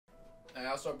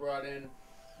also brought in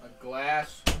a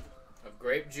glass of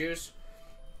grape juice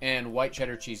and white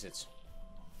cheddar Cheez-Its.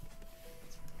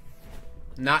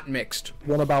 Not mixed.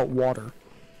 What about water?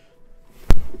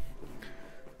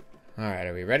 Alright,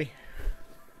 are we ready?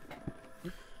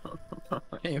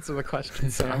 Answer the question,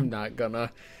 Sam. I'm not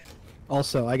gonna.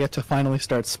 Also, I get to finally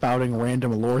start spouting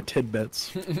random lore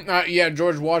tidbits. Yeah,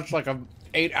 George watched like a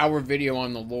 8-hour video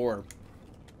on the lore.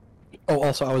 Oh,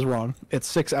 also, I was wrong. It's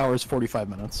 6 hours, 45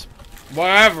 minutes.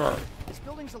 Whatever! This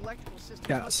building's electrical system.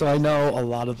 Yeah, so I know a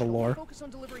lot of the lore. Focus on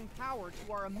delivering power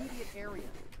to our immediate area.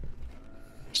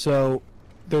 So,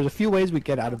 there's a few ways we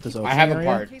get out of this open I have area.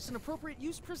 a part. In case an appropriate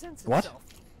use presents What? itself.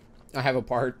 I have a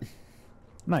part.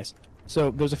 Nice.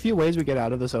 So, there's a few ways we get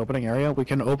out of this opening area. We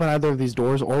can open either of these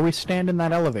doors, or we stand in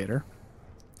that elevator.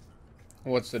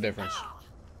 What's the difference?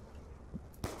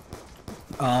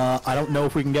 I don't know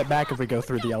if we can get back if we go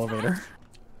through the elevator.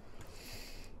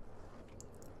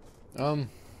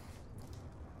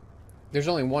 There's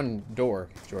only one door,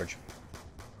 George.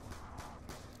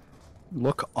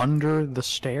 Look under the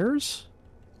stairs?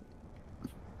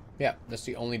 Yeah, that's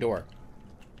the only door.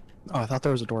 Oh, I thought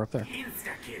there was a door up there.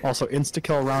 Also,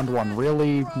 insta-kill round one.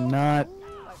 Really not...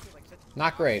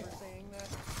 Not great.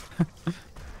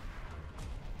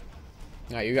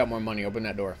 Alright, you got more money. Open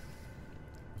that door.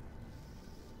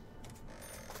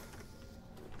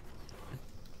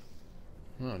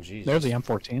 Oh, jeez. There's the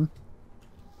M14.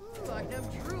 I am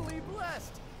truly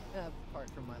blessed. Apart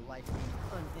from my life being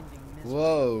unending misery.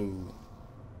 Whoa.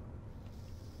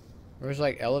 There's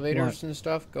like elevators What? and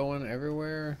stuff going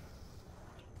everywhere.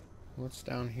 What's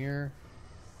down here?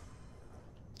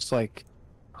 It's like...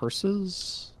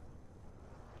 purses?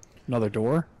 Another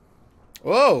door?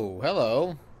 Whoa,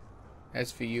 hello.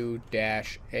 SVU-AS.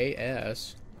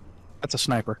 That's a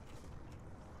sniper.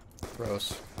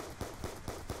 Gross.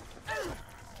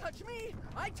 Touch me,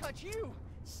 I touch you.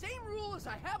 Same rule as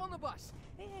I have on the bus.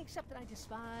 Except that I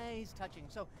despise touching,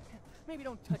 so maybe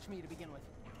don't touch me to begin with.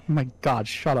 Oh my god,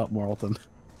 shut up, Moralton.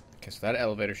 Guess that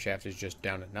elevator shaft is just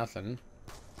down to nothing.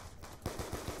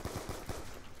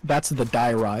 That's the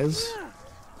die rise.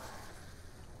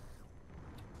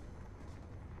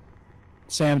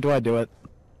 Sam, do I do it?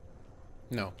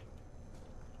 No.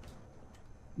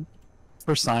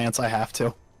 For science, I have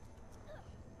to.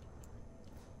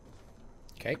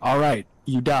 Okay. Alright,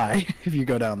 you die if you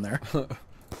go down there.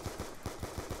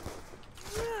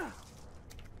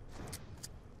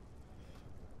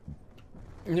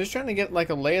 I'm just trying to get like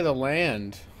a lay of the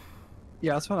land.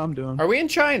 Yeah, that's what I'm doing. Are we in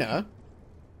China?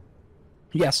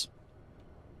 Yes.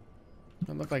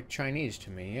 That looked like Chinese to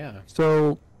me, yeah.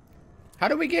 So, How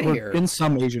did we get we're here? in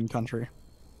some Asian country.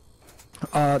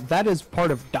 That is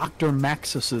part of Dr.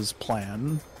 Maxis's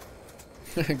plan.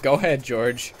 Go ahead,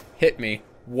 George. Hit me.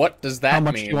 What does that How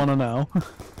much mean? do you want to know?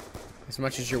 As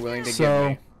much as you're willing to So-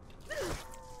 give me.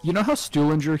 You know how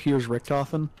Stuhlinger hears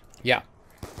Richtofen? Yeah.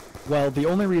 Well, the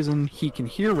only reason he can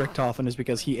hear Richtofen is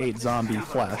because he ate zombie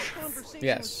flesh. Conversation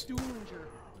Yes. with Stuhlinger.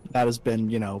 That has been,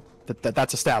 you know,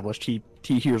 that's established. He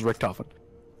hears Richtofen.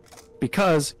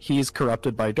 Because he's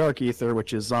corrupted by dark ether,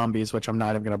 which is zombies, which I'm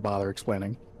not even going to bother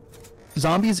explaining.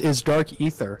 Zombies is dark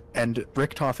ether, and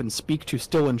Richtofen speak to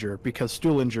Stuhlinger because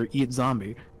Stuhlinger eats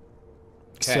zombie.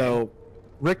 Okay. So,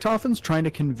 Richtofen's trying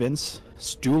to convince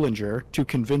Stuhlinger to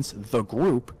convince the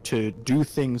group to do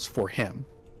things for him.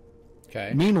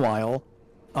 Okay. Meanwhile,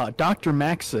 Dr.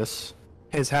 Maxis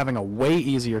is having a way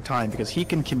easier time because he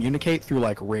can communicate through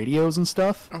like radios and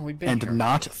stuff, Oh, we've been and here.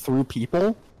 not through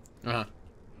people. Uh-huh.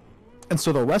 And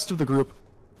so the rest of the group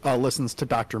listens to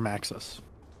Dr. Maxis.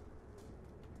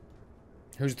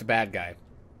 Who's the bad guy?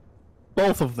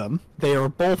 Both of them. They are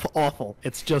both awful.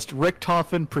 It's just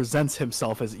Richtofen presents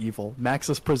himself as evil.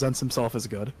 Maxis presents himself as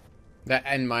good. That,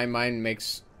 in my mind,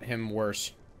 makes him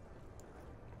worse.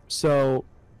 So,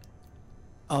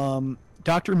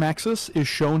 Dr. Maxis is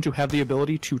shown to have the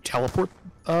ability to teleport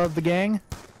the gang.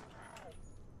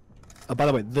 By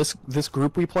the way, this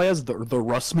group we play as, the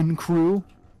Russman crew,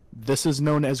 this is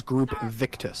known as Group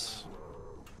Victus.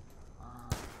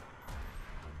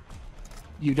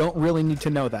 You don't really need to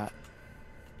know that.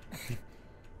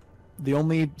 The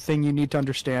only thing you need to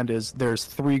understand is there's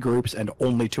 3 groups and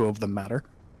only 2 of them matter.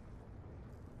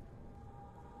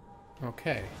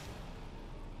 Okay.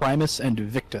 Primus and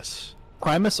Victus.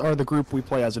 Primus are the group we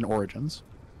play as in Origins.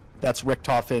 That's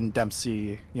Richtofen,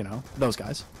 Dempsey, you know, those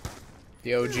guys.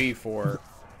 The OG for...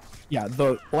 Yeah,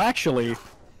 well, actually,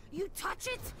 You touch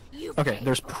it, you okay, pay.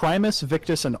 there's Primus,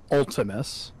 Victus, and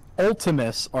Ultimus.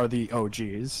 Ultimus are the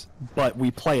OGs, but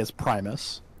we play as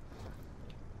Primus.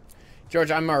 George,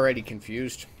 I'm already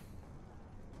confused.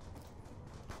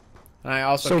 And I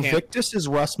also So can't... Victus is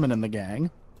Russman in the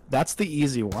gang. That's the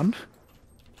easy one.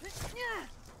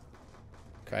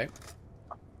 Okay.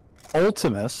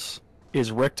 Ultimus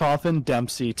is Richtofen,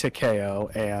 Dempsey, Takeo,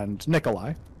 and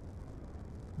Nikolai.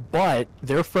 But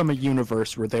they're from a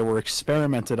universe where they were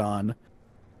experimented on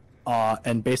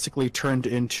and basically turned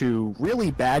into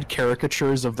really bad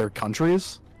caricatures of their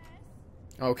countries.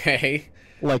 Okay.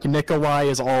 Like, Nikolai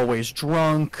is always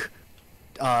drunk.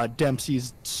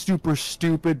 Dempsey's super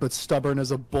stupid but stubborn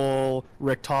as a bull.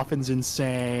 Richtofen's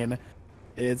insane.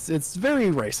 It's very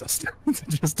racist.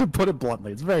 Just to put it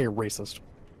bluntly, it's very racist.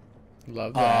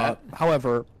 Love that.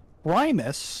 However,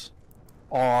 Primus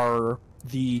are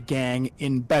the gang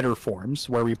in better forms,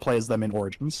 where we play as them in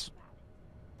Origins.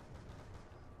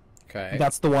 Okay.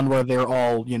 That's the one where they're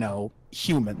all, you know,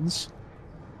 humans.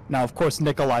 Now, of course,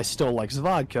 Nikolai still likes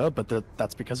vodka, but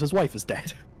that's because his wife is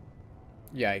dead.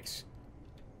 Yikes.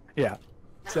 Yeah.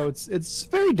 So it's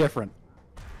very different.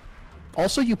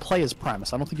 Also, you play as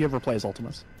Primus. I don't think you ever play as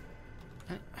Ultimus.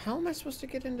 How am I supposed to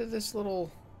get into this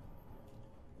little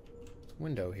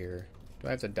window here? Do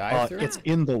I have to dive through It's it?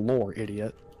 in the lore,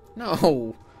 idiot.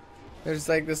 No. There's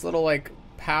like this little like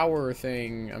power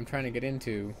thing I'm trying to get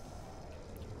into.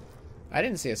 I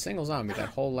didn't see a single zombie that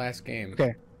whole last game.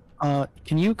 Okay.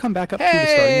 Can you come back up to the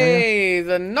starting area? Hey,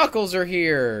 the Knuckles are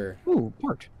here. Ooh,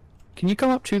 Bart. Can you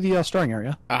come up to the starting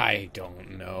area? I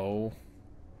don't know.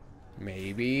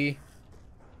 Maybe.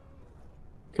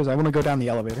 Because I want to go down the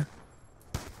elevator.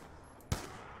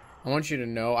 I want you to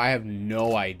know I have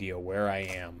no idea where I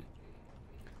am.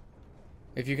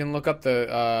 If you can look up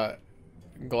the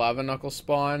Glava Knuckle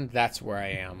spawn, that's where I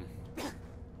am.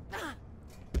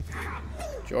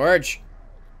 George!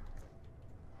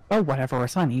 Oh, whatever.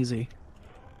 It's not easy.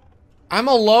 I'm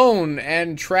alone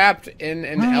and trapped in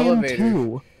an elevator.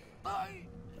 Too.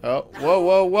 Oh, whoa,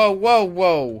 whoa, whoa, whoa,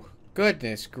 whoa.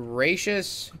 Goodness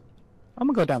gracious. I'm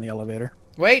gonna go down the elevator.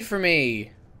 Wait for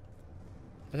me.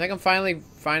 I think I'm finally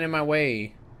finding my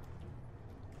way.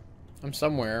 I'm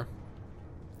somewhere.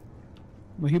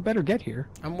 Well, you better get here.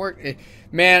 I'm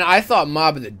Man, I thought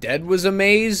Mob of the Dead was a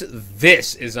maze.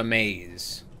 This is a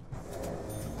maze.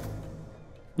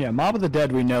 Yeah, Mob of the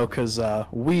Dead we know because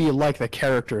we, like the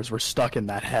characters, were stuck in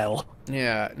that hell.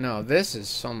 Yeah, no, this is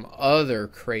some other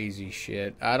crazy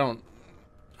shit.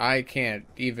 I can't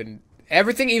even...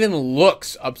 Everything even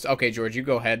looks up... Okay, George, you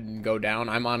go ahead and go down.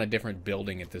 I'm on a different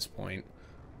building at this point.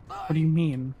 What do you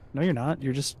mean? No, you're not.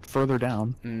 You're just further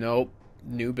down. Nope.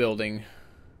 New building.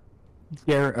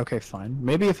 Yeah, okay, fine.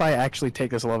 Maybe if I actually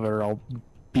take this elevator, I'll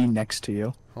be next to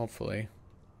you. Hopefully.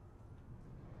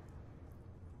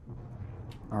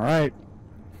 Alright.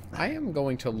 I am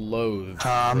going to loathe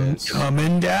I'm this.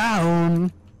 coming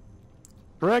down.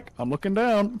 Rick, I'm looking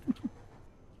down.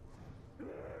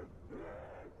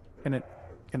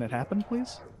 Can it happen,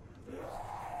 please?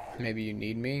 Maybe you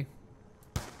need me?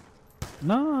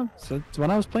 No, it's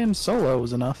when I was playing solo, it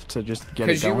was enough to just get it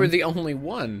Because you going. were the only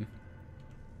one.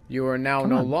 You are now Come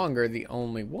no on. longer the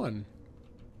only one.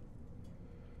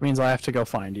 Means I have to go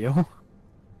find you.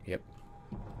 Yep.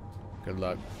 Good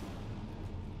luck.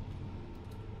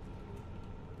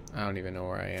 I don't even know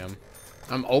where I am.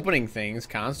 I'm opening things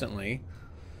constantly.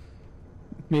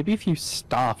 Maybe if you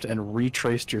stopped and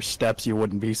retraced your steps, you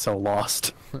wouldn't be so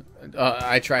lost.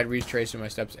 I tried retracing my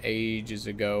steps ages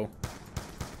ago.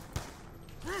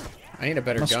 I need a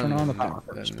better Must gun turn on the than power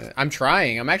first. that. I'm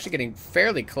trying. I'm actually getting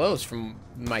fairly close from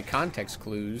my context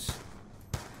clues.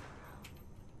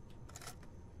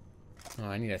 Oh,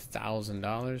 I need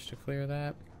 $1,000 to clear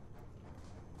that.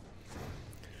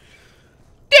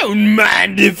 Don't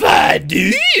mind if I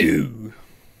do.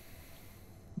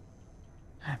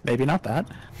 Maybe not that.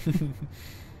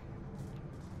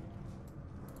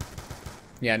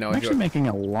 Yeah, no. I'm actually making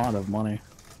a lot of money.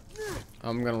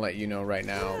 I'm gonna let you know right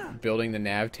now. Building the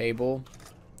nav table,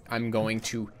 I'm going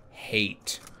to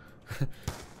hate.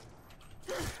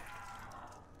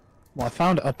 Well, I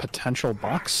found a potential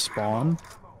box spawn.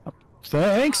 Oh,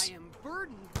 thanks! I am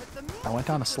burdened with the means I went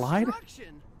down of a slide?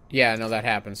 destruction. Yeah, no, that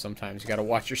happens sometimes. You gotta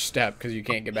watch your step because you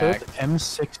can't get Hold back.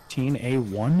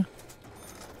 M16A1?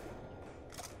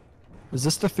 Is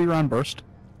this the 3-round burst?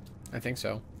 I think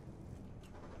so.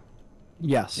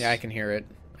 Yes. Yeah, I can hear it.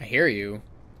 I hear you.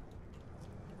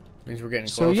 Means we're getting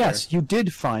So closer. yes, you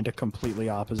did find a completely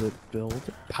opposite build.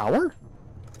 Power?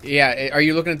 Yeah, are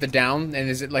you looking at the down, and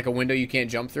is it like a window you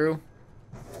can't jump through?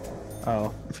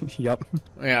 Oh, yep.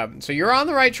 Yeah, so you're on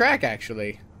the right track,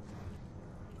 actually.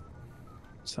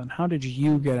 So how did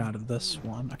you get out of this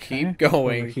one? Okay. Keep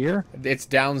going. Over here? It's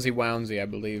downsy wownsy, I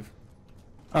believe.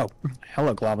 Oh,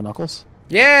 hello, Glava Knuckles.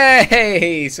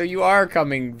 Yay! So you are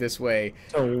coming this way.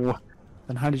 So,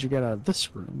 Then how did you get out of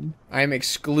this room? I am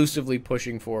exclusively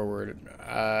pushing forward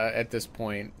at this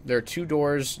point. There are 2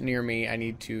 doors near me I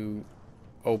need to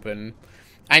open.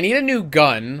 I need a new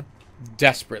gun,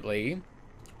 desperately.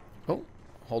 Oh,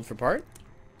 hold for part.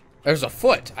 There's a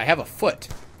foot. I have a foot.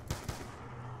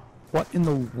 What in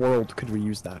the world could we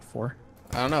use that for?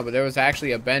 I don't know, but there was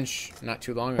actually a bench not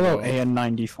too long Hello, ago.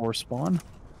 AN-94 spawn.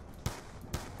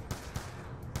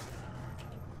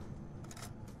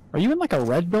 Are you in like a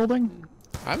red building?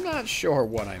 I'm not sure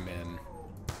what I'm in.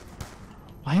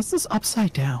 Why is this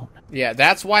upside down? Yeah,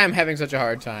 that's why I'm having such a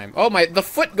hard time. Oh my, the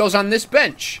foot goes on this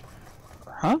bench.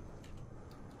 Huh?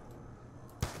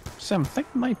 Sam, I think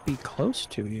it might be close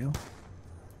to you.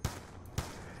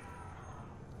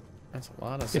 That's a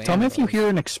lot of Yeah, sand. tell me if you hear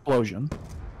an explosion.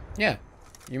 Yeah,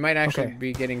 you might actually Okay.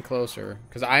 be getting closer.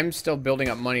 Because I'm still building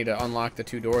up money to unlock the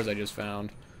 2 doors I just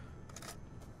found.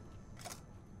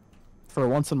 For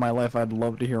once in my life, I'd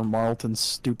love to hear Marlton's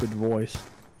stupid voice.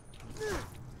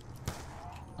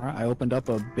 Alright, I opened up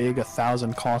a big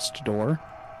 1,000 cost door.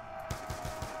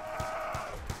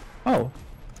 Oh.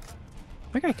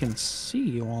 I think I can see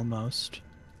you almost.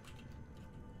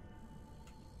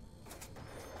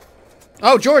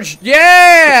 Oh, George!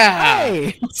 Yeah!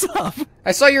 Hey! What's up?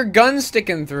 I saw your gun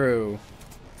sticking through.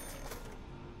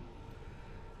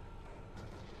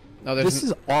 No, there's This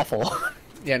is awful.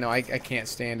 yeah, no, I can't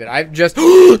stand it. I've just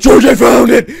George, I found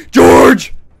it!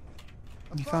 George!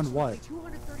 You found what?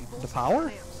 230 volts The power?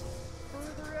 lamps.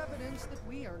 Further evidence that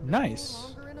we are Nice. no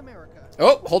longer in America.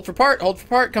 Oh, hold for part, hold for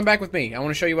part. Come back with me. I want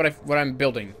to show you what I'm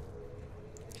building.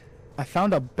 I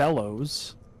found a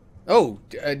bellows. Oh,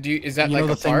 is that You like know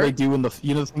the a thing part? they do in the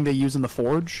the thing they use in the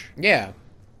forge? Yeah.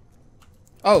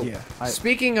 Oh, Yeah,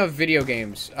 speaking of video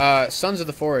games, Sons of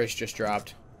the Forest just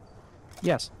dropped.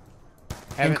 Yes.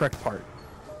 Haven't- Incorrect part.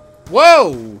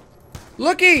 Whoa!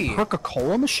 Looky!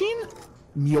 Coca-Cola machine?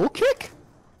 Mule kick?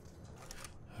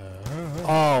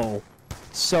 Oh.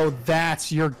 So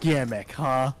that's your gimmick,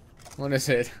 huh? What is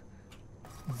it?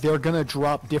 They're gonna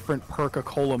drop different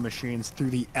Coca-Cola machines through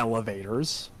the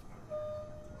elevators.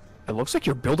 It looks like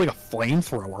you're building a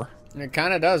flamethrower. It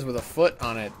kind of does with a foot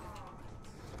on it.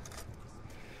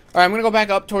 Alright, I'm gonna go back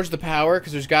up towards the power,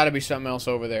 because there's got to be something else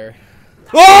over there.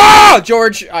 Oh!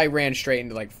 George! I ran straight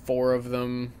into like 4 of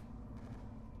them.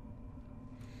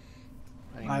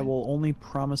 I will only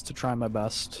promise to try my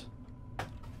best.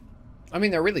 I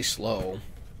mean, they're really slow.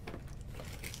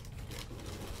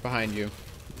 Behind you.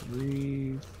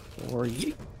 3, 4,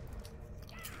 yeet.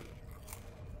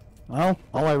 Well,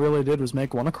 all I really did was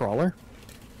make one a crawler.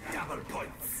 Double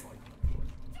points.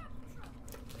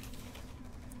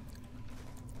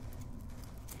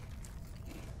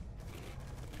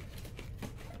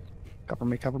 Cover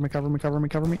me, cover me, cover me, cover me,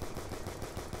 cover me.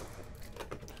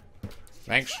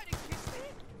 Thanks.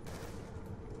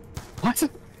 What?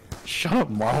 Shut up,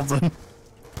 Marlton.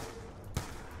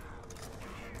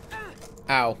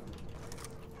 Ow.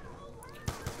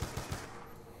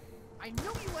 I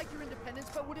know you like your independence,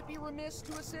 but would it be remiss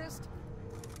to assist?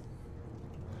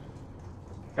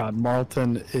 God,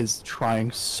 Marlton is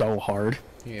trying so hard.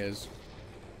 He is.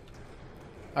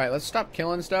 Alright, let's stop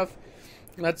killing stuff.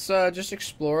 Let's just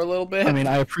explore a little bit. I mean,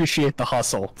 I appreciate the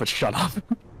hustle, but shut up.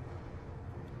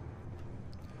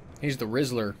 He's the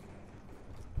Rizzler.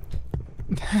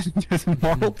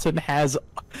 Marlton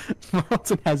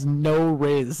has no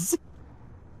riz.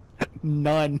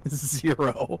 None.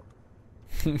 0.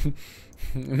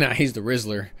 Nah, he's the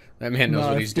Rizzler. That man knows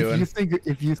what he's doing.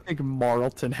 If you think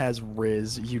Marlton has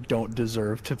riz, you don't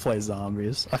deserve to play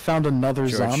zombies. I found another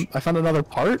George. I found another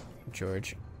part.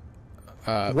 George.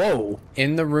 Whoa.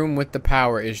 In the room with the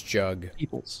power is Jug.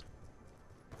 Peoples.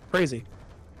 Crazy.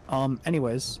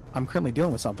 Anyways, I'm currently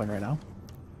dealing with something right now.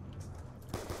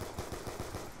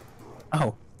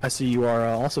 Oh, I see you are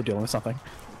also dealing with something.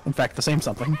 In fact, the same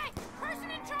something. Person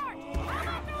in charge.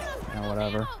 Yeah,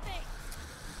 whatever.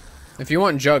 If you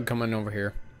want Jug, come on over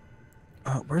here.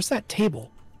 Where's that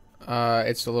table?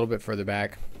 It's a little bit further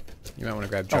back. You might want to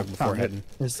grab Jug before found it. heading.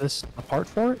 Is this a part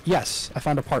for it? Yes, I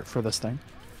found a part for this thing.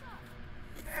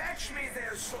 Fetch me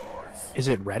their swords. Is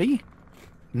it ready?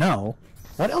 No.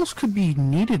 What else could be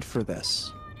needed for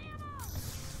this?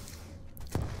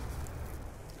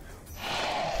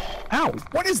 Ow!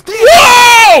 What is this?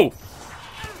 Whoa!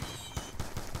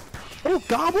 Oh,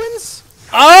 goblins?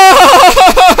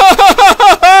 Ah!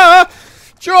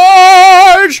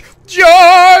 George!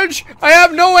 George! I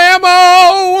have no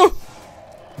ammo!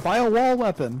 Buy a wall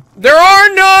weapon. There are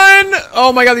none!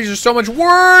 Oh my god, these are so much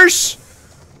worse!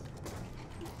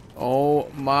 Oh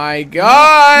my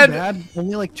god! Bad.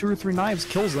 Only like 2 or 3 knives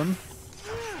kills them.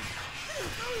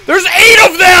 There's 8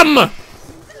 of them!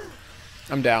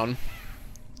 I'm down.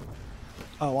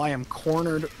 Oh, I am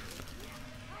cornered.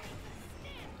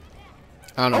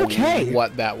 I don't know Okay.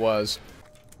 what that was.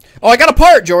 Oh, I got a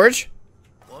part, George.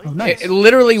 Oh, nice. It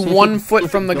literally See if 1 it- foot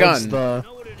if from it the builds gun.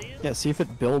 Yeah, see if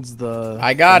it builds the.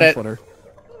 I got it. footer.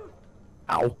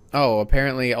 Ow! Oh,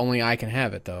 apparently only I can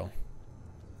have it though.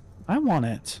 I want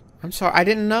it. I'm sorry, I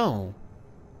didn't know.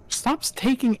 Stop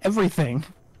taking everything.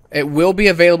 It will be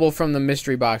available from the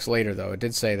mystery box later, though. It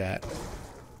did say that.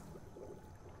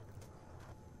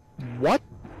 What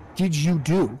did you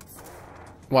do?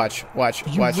 Watch, watch,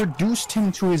 You watch. reduced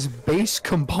him to his base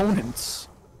components.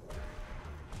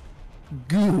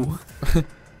 Goo.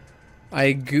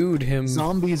 I gooed him.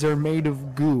 Zombies are made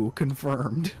of goo,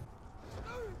 confirmed.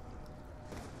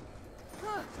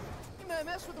 Huh. You might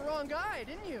mess with the wrong guy,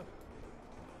 didn't you?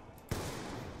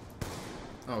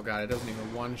 Oh god, it doesn't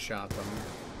even one-shot them.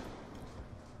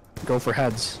 Go for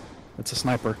heads. It's a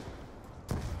sniper.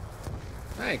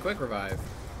 Hey, quick revive.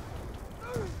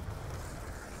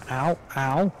 Ow,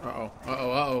 ow. Uh-oh,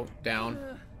 uh-oh, uh-oh. Down.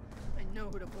 I know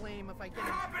who to blame if I get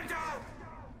him.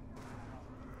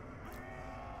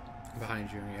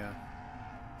 Behind you, yeah.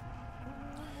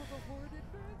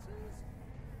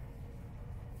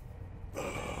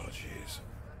 Oh, jeez.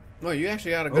 No, you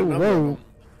actually got a good Oh, number whoa. of them.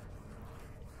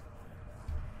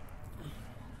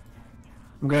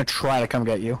 I'm gonna try to come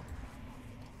get you.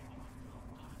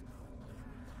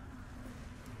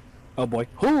 Oh boy.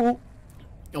 Who?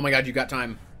 Oh my god, you got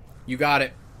time. You got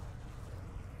it.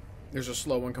 There's a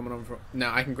slow one coming over. From...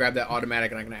 Now I can grab that automatic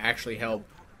and I can actually help.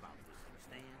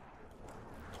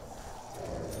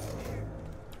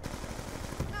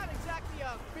 Not exactly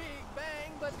a big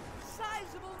bang, but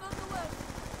sizable nonetheless.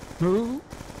 Who?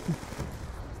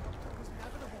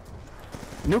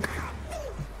 Nope.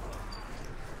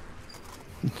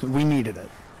 We needed it.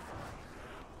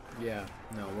 Yeah,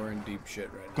 no, we're in deep shit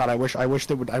right God, I wish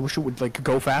it would like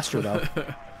go faster though.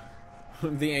 now.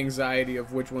 The anxiety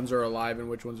of which ones are alive and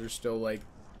which ones are still like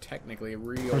technically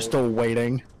real. We're still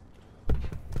waiting.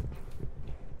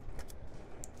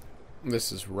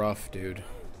 This is rough, dude.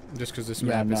 Just because this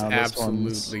Yeah, map is no, this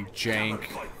one's- absolutely jank.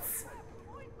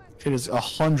 It is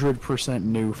 100%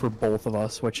 new for both of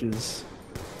us, which is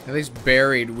At least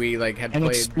Buried, we like had an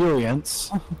played.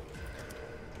 experience.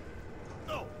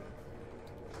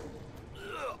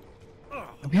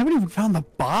 We haven't even found the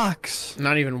box.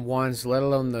 Not even once, let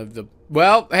alone the.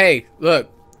 Well, hey, look,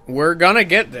 we're gonna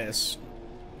get this.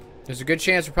 There's a good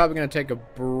chance we're probably gonna take a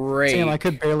break. Damn, I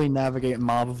could barely navigate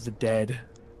Mob of the Dead.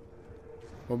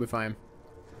 We'll be fine.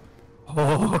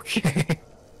 Oh, okay.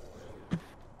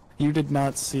 You did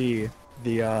not see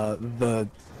the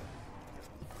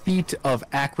feat of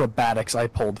acrobatics I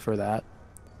pulled for that.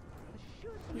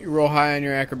 You roll high on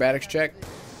your acrobatics check.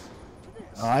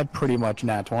 I pretty much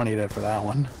nat 20'd it for that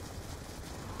one.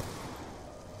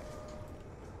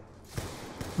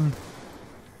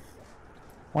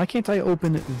 Why can't I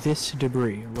open this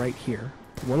debris right here?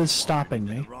 What is stopping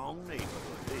me?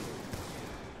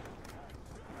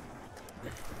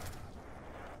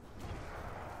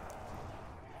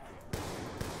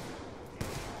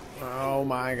 Oh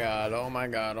my god, oh my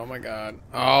god, oh my god.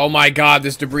 Oh my god,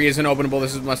 this debris isn't openable.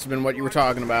 This must have been what you were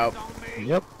talking about.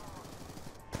 Yep.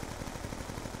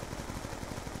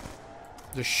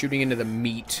 Just shooting into the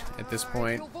meat at this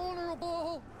point. Feel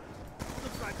vulnerable.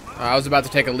 I was about to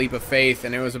take a leap of faith,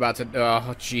 and it was about to...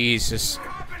 Oh, Jesus.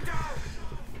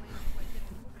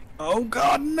 Oh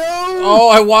god, no! Oh,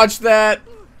 I watched that!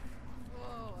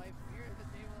 Oh, I fear that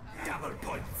they will have. Double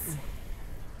points.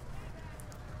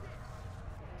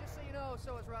 Just so you know,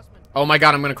 so is Russman. Oh my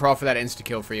god, I'm gonna crawl for that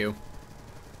insta-kill for you.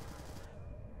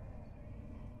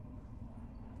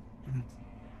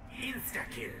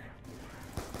 Insta-kill.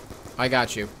 I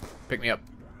got you. Pick me up.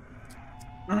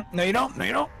 No, you don't. No,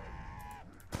 you don't.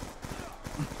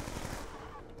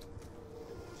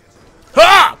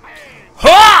 Ha!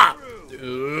 Ha!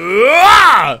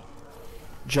 Ah!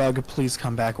 Jug, please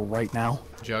come back right now.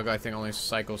 Jug, I think, only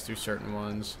cycles through certain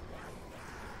ones.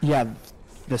 Yeah,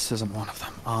 this isn't one of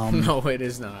them. No, it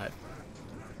is not.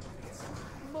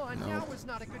 Come on, now is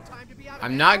not a good time to be out of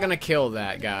I'm not gonna kill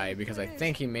that guy because I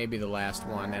think he may be the last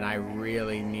one, and I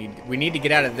really need... We need to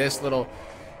get out of this little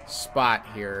spot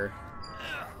here.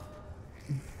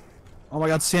 Oh my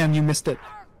god, Sam, you missed it.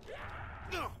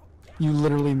 You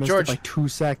literally missed George, it by 2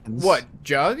 seconds. What,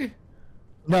 Jug?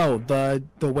 No, the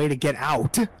way to get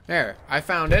out. What There, I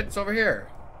found it. It's over here.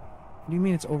 do you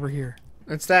mean it's over here?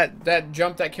 It's that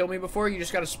jump that killed me before. You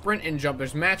just gotta sprint and jump.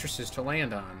 There's mattresses to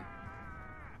land on.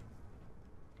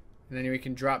 And then we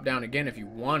can drop down again if you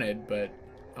wanted, but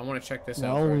I want to check this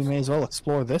out Well, we first. may as well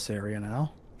explore this area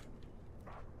now.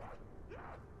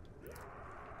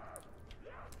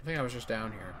 I think I was just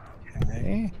down here.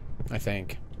 Okay. I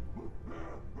think.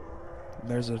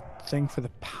 There's a thing for the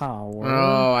power.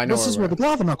 Oh, I know This is where the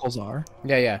lava knuckles are.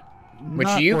 Yeah, yeah. Which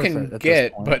Not you worth can it at get,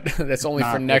 this point. but that's only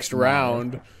for Not next worth it.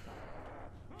 round.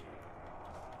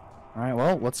 Alright,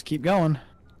 well, let's keep going.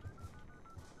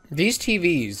 These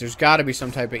TVs, there's got to be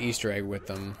some type of Easter egg with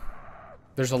them.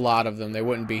 There's a lot of them. They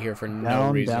wouldn't be here for no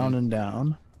Down, reason. down, and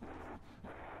down.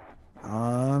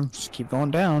 Just keep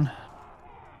going down.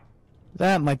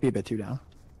 That might be a bit too down.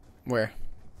 Where?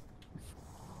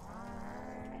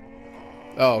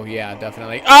 Oh, yeah,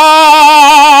 definitely. Ah!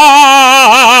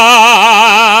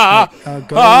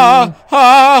 Go.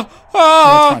 Ah!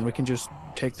 That's fine. We can just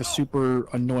take the super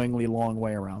annoyingly long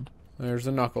way around. There's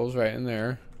the knuckles right in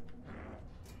there.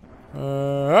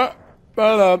 Ow!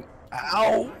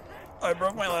 I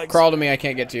broke my legs. Crawl to me, I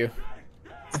can't get to you.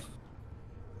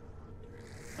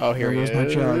 Oh, here he There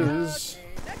goes my jug. is.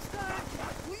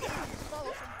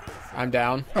 I'm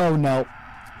down. Oh no.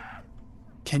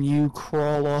 Can you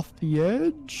crawl off the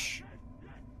edge?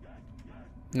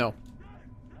 No,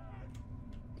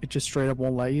 It just straight up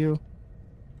won't let you?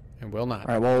 I will not.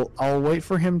 Alright, well, I'll wait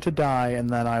for him to die, and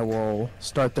then I will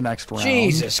start the next round.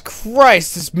 Jesus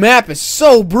Christ, this map is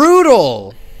so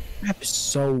brutal! That map is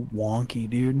so wonky,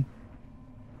 dude.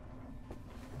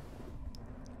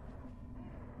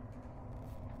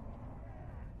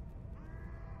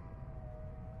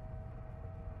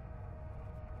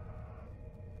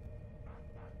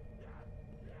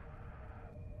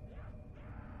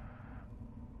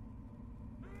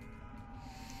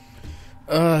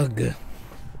 Ugh.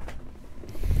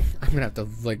 I'm gonna have to,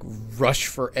 like, rush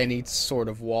for any sort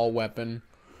of wall weapon.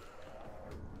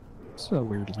 It's a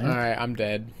weird lamp. Alright, I'm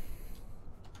dead.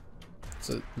 It's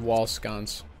a wall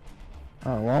sconce.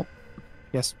 Oh, well.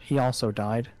 Yes, he also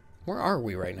died. Where are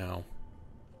we right now?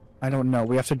 I don't know.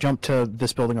 We have to jump to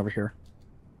this building over here.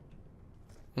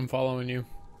 I'm following you.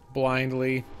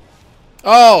 Blindly.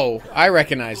 Oh! I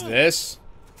recognize this.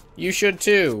 You should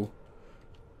too.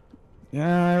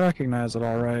 Yeah, I recognize it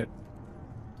alright.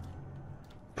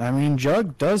 I mean,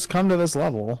 Jug does come to this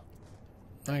level.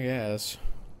 I guess.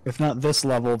 If not this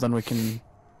level, then we can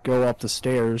go up the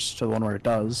stairs to the one where it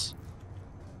does.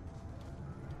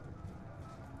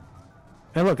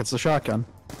 Hey, look, it's the shotgun.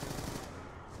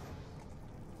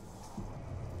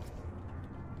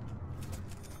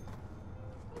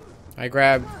 I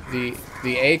grabbed the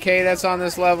AK that's on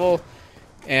this level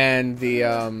and the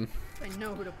I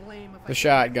know who to blame if I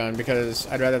shotgun because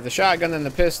I'd rather have the shotgun than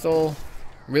the pistol.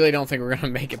 Really don't think we're gonna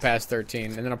make it past 13,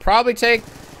 and then I'll probably take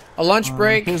a lunch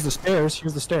break. Here's the stairs.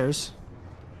 Here's the stairs.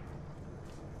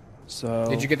 So.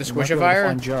 Did you get the we might be able to squishifier?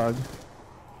 find Jug.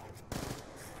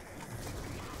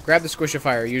 Grab the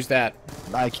squishifier. Use that.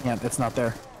 I can't. It's not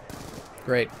there.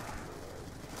 Great.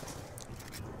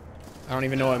 I don't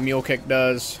even know what mule kick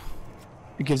does.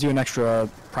 It gives you an extra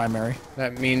primary.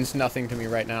 That means nothing to me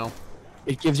right now.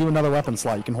 It gives you another weapon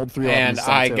slot. You can hold 3 And weapons.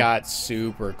 I too. got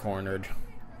super cornered.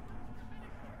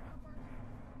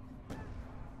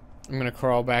 I'm gonna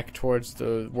crawl back towards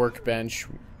the workbench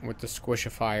with the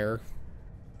squishifier.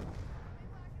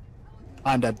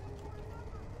 I'm dead.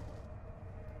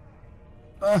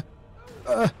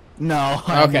 No,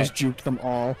 I Okay. almost juked them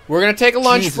all. We're gonna take a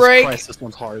lunch Jesus break. Christ, this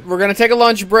one's hard. We're gonna take a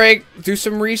lunch break, do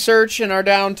some research in our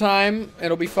downtime.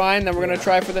 It'll be fine. Then we're gonna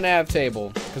try for the nav table.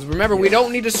 Because remember, we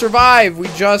don't need to survive. We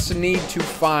just need to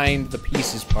find the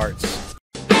pieces parts.